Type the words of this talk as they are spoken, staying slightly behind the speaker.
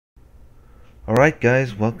Alright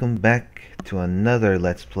guys, welcome back to another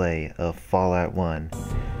Let's Play of Fallout 1.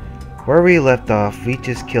 Where we left off, we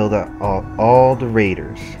just killed all the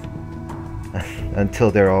raiders. Until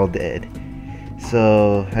they're all dead.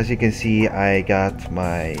 So, as you can see, I got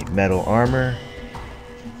my metal armor.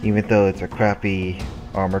 Even though it's a crappy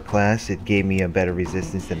armor class, it gave me a better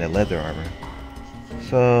resistance than the leather armor.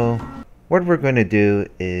 So, what we're going to do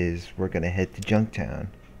is we're going to head to Junktown.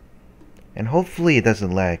 And hopefully it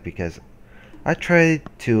doesn't lag, because I tried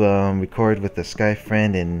to record with the Sky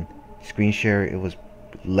friend and screen share. It was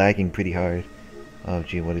lagging pretty hard. Oh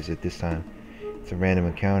gee, what is it this time? It's a random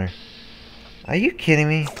encounter. Are you kidding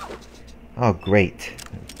me? Oh great.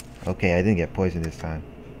 Okay, I didn't get poisoned this time.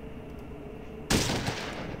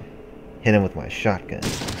 Hit him with my shotgun.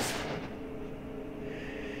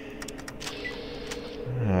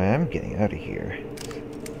 Alright, I'm getting out of here.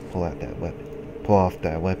 Pull out that weapon. Pull off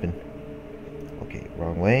that weapon. Okay,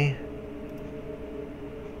 wrong way.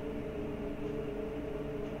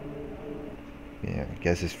 Yeah, I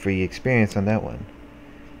guess it's free experience on that one.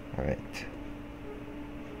 Alright.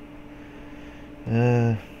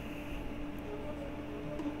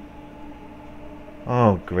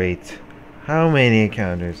 Oh, great. How many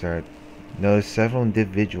encounters are... Notice several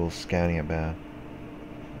individuals scouting about.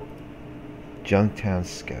 Junktown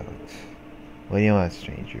Scout. What do you want,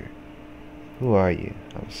 stranger? Who are you?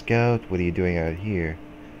 I'm a scout. What are you doing out here?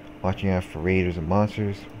 Watching out for raiders and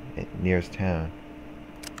monsters at nearest town.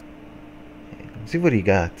 See what he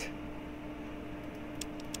got.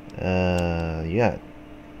 You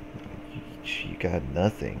got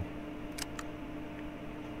nothing.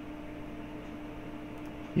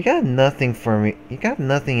 You got nothing for me. You got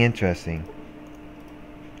nothing interesting.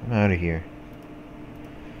 I'm out of here.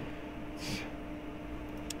 Let's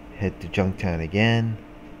head to Junktown again.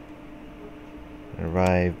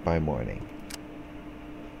 Arrive by morning.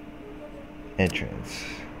 Entrance.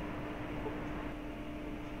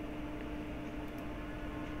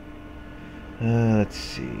 Let's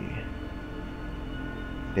see.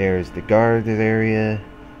 There's the guard area.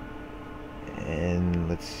 And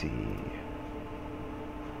let's see.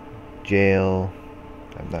 Jail.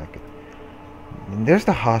 I'm not good. And there's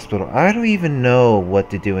the hospital. I don't even know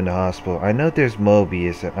what to do in the hospital. I know there's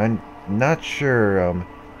Mobius. I'm not sure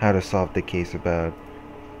how to solve the case about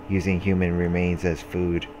using human remains as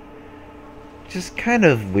food. Just kind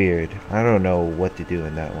of weird. I don't know what to do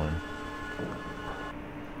in that one.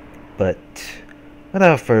 But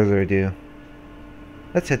without further ado,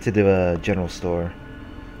 let's head to the general store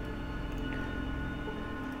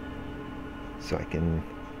so I can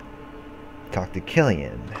talk to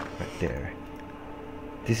Killian right there.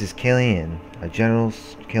 This is Killian,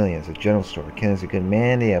 Killian's a general store. Killian's a good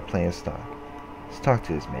man. They have plenty of stock. Let's talk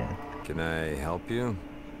to this man. Can I help you?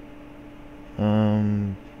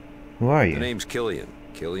 Who are you? The name's Killian.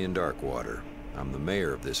 Killian Darkwater. I'm the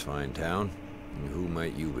mayor of this fine town. And who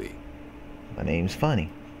might you be? My name's Funny.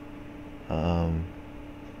 Tell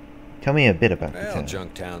me a bit about the town. Well,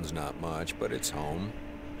 Junktown's not much, but it's home.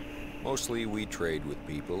 Mostly we trade with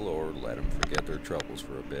people or let them forget their troubles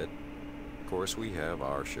for a bit. Of course, we have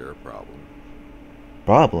our share of problems.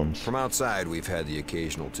 Problems? From outside, we've had the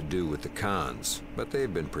occasional to-do with the cons, but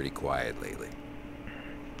they've been pretty quiet lately.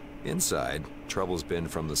 Inside, trouble's been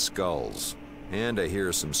from the Skulz. And I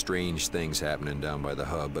hear some strange things happening down by the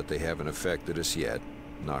hub, but they haven't affected us yet.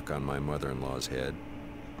 Knock on my mother-in-law's head.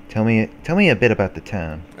 Tell me a bit about the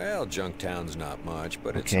town. Well, Junktown's not much,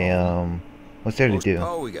 but it's okay. What's there to do?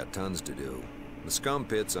 Oh, we got tons to do. The Scum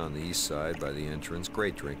Pit's on the east side by the entrance.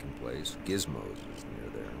 Great drinking place. Gizmo's is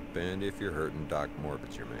near there. And if you're hurting, Doc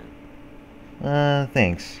Morbid's your man.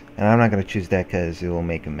 Thanks. And I'm not gonna choose that because it will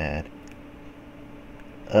make him mad.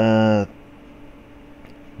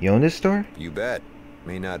 You own this store? You bet.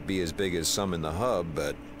 May not be as big as some in the hub,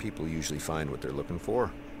 but people usually find what they're looking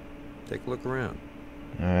for. Take a look around.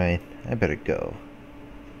 Alright, I better go.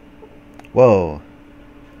 Whoa.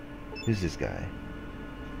 Who's this guy?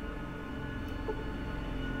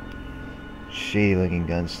 Shady looking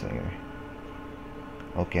gunslinger.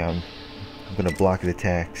 Okay, I'm gonna block the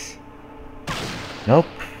attacks. Nope,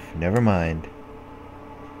 never mind.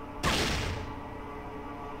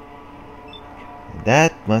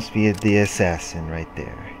 That must be the assassin right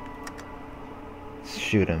there. Let's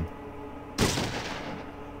shoot him.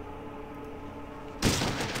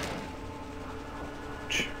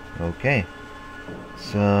 Okay.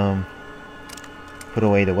 So, put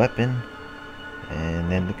away the weapon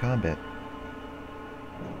and end the combat.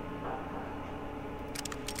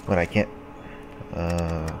 What, I can't...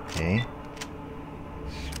 okay.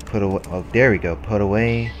 Put away... Oh, there we go. Put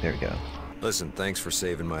away. There we go. Listen, thanks for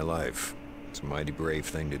saving my life. It's a mighty brave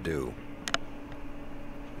thing to do.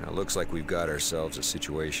 Now, looks like we've got ourselves a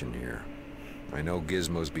situation here. I know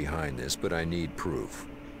Gizmo's behind this, but I need proof.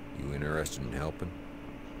 You interested in helping?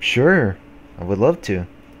 Sure, I would love to.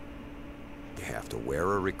 You have to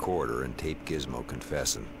wear a recorder and tape Gizmo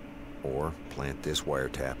confessing. Or plant this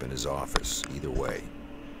wiretap in his office. Either way.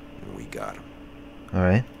 And we got him.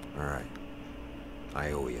 Alright. Alright.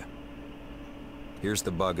 I owe you. Here's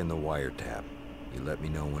the bug in the wiretap. You let me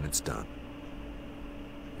know when it's done.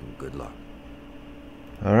 And good luck.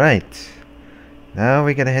 Alright. Now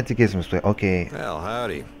we're gonna head to Gizmo's place. Okay. Well,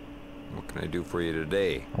 howdy. What can I do for you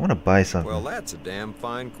today? I wanna buy something. Well, that's a damn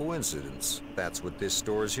fine coincidence. That's what this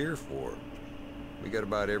store's here for. We got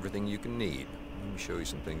about everything you can need. Let me show you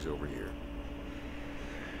some things over here.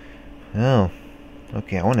 Oh.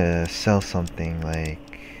 Okay, I wanna sell something like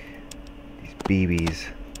these BBs.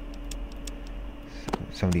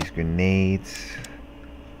 Some of these grenades.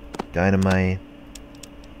 Dynamite.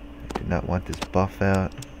 I do not want this buff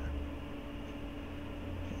out.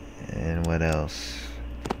 And what else?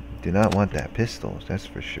 Do not want that pistol, that's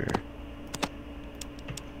for sure.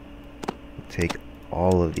 We'll take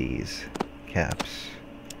all of these caps.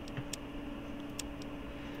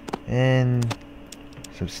 And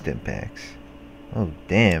some stim packs. Oh,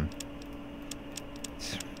 damn.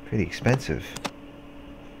 It's pretty expensive.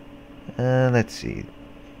 Let's see.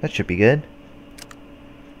 That should be good.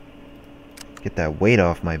 Get that weight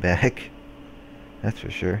off my back. That's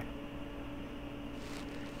for sure.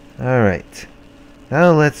 Alright.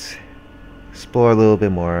 Now let's explore a little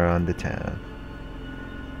bit more on the town.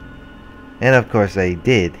 And of course I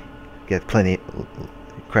did get plenty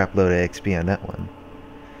crap load of XP on that one.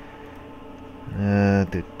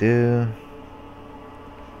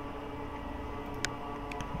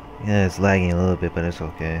 Yeah, it's lagging a little bit, but it's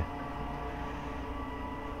okay.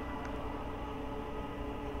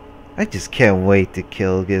 I just can't wait to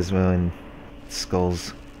kill Gizmo and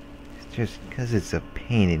Skulz. Just because it's a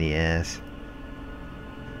pain in the ass.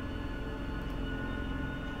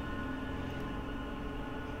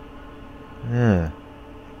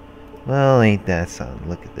 Well, ain't that something?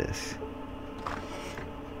 Look at this.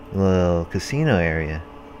 Little casino area.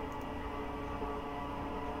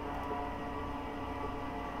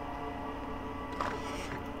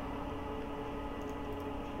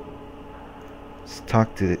 Let's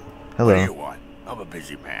talk to the... Hello. What do you want? I'm a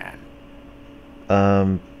busy man.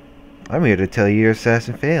 I'm here to tell you your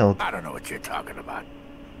assassin failed. I don't know what you're talking about.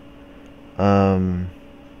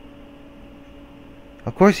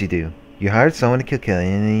 Of course you do. You hired someone to kill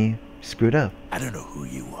Killian and he screwed up. I don't know who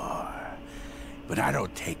you are, but I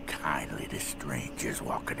don't take kindly to strangers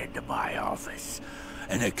walking into my office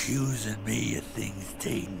and accusing me of things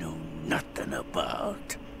they know nothing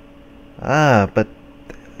about. Ah, but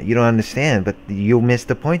you don't understand. But you missed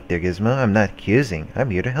the point there, Gizmo. I'm not accusing.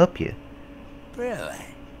 I'm here to help you. Really?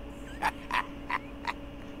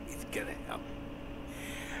 He's gonna help.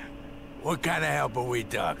 What kind of help are we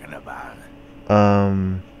talking about?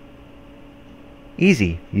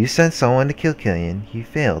 Easy. You sent someone to kill Killian. He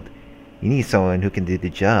failed. You need someone who can do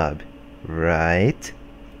the job. Right?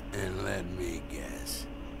 And let me guess,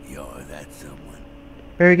 you're that someone?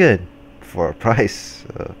 Very good. For a price.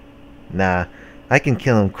 Nah. I can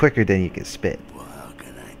kill him quicker than you can spit. Well, how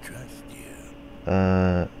can I trust you?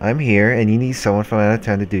 I'm here and you need someone from out of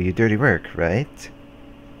town to do your dirty work, right?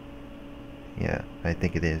 Yeah, I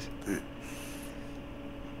think it is.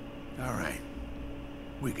 Alright.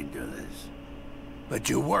 We can do this. But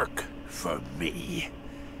you work for me.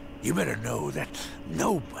 You better know that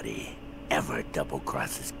nobody ever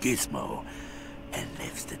double-crosses Gizmo and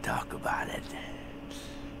lives to talk about it.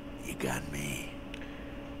 You got me?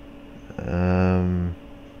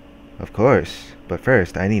 Of course. But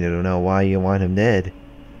first, I need to know why you want him dead.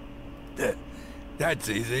 That's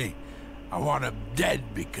easy. I want him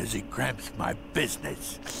dead because he cramps my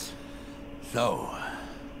business. So,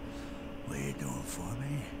 what are you doing for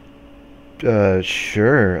me?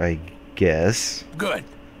 Sure, I guess. Good.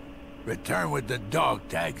 Return with the dog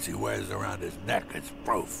tags he wears around his neck as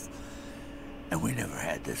proof. And we never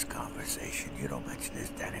had this conversation. You don't mention this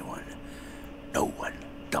to anyone. No one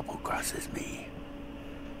double-crosses me.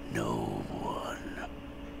 No one.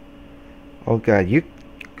 Oh god, you...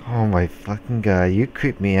 Oh my fucking god, you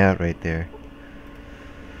creep me out right there.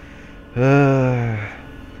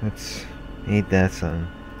 Let's... Ain't that something.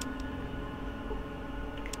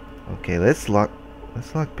 Okay, let's lock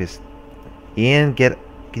this. Ian, can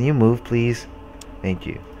you move, please? Thank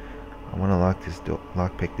you. I want to lock this door.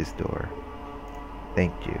 Lockpick this door.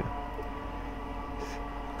 Thank you.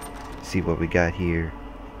 Let's see what we got here.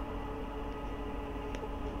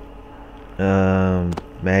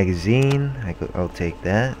 Magazine. I'll take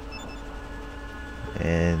that.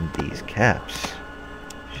 And these caps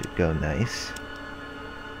should go nice.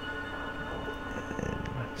 And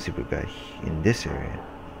let's see what we got in this area.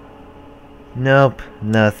 Nope,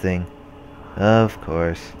 nothing. Of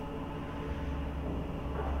course.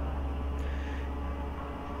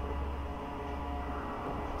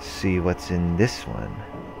 Let's see what's in this one.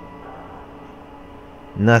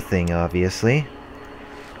 Nothing, obviously.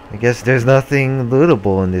 I guess there's nothing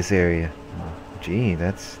lootable in this area. Gee,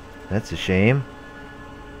 that's a shame.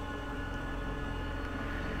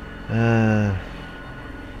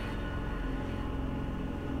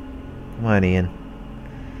 Come on, Ian.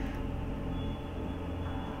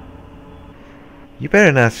 You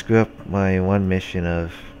better not screw up my one mission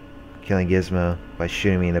of killing Gizmo by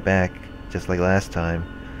shooting me in the back, just like last time.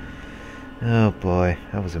 Oh boy,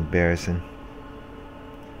 that was embarrassing.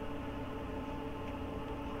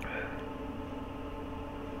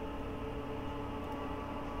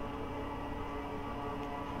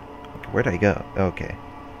 Where'd I go? Okay.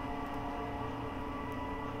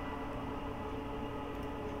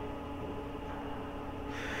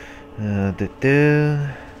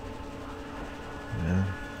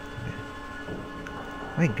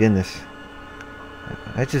 My goodness.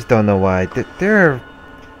 I just don't know why. There are...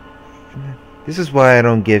 This is why I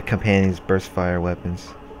don't give companions burst fire weapons.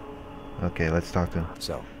 Okay, let's talk to him.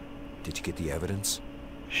 So, did you get the evidence?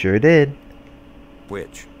 Sure did.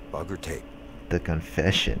 Which? Bug or tape? The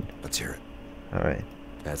confession. Let's hear it. Alright.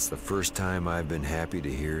 That's the first time I've been happy to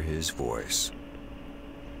hear his voice.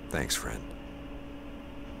 Thanks, friend.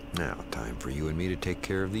 Now, time for you and me to take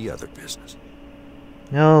care of the other business.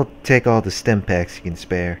 I'll take all the stim packs you can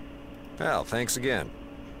spare. Well, thanks again.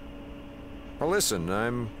 Well, listen,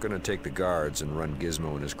 I'm gonna take the guards and run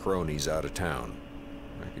Gizmo and his cronies out of town.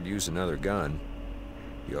 I could use another gun.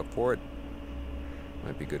 You up for it?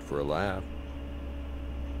 Might be good for a laugh.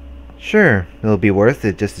 Sure, it'll be worth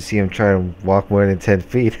it just to see him try to walk more than 10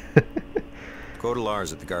 feet. Go to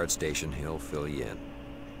Lars at the guard station. He'll fill you in.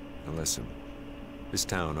 Now listen, this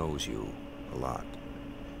town owes you a lot.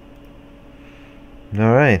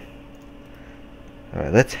 Alright.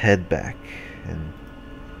 Alright, let's head back. And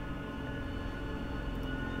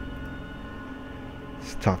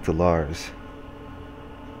let's talk to Lars.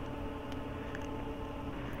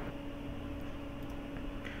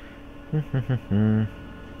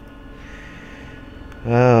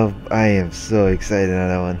 Oh, I am so excited on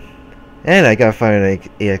that one. And I got 500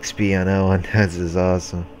 EXP on that one. This is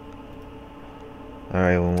awesome.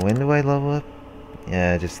 Alright, well, when do I level up?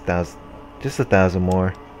 Yeah, just 1,000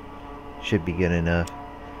 more. Should be good enough.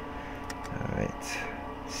 Alright.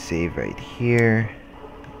 Save right here.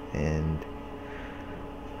 And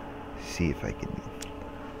see if I can...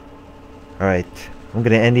 Alright. I'm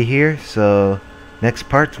gonna end it here, so next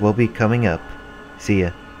part will be coming up. See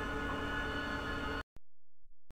ya.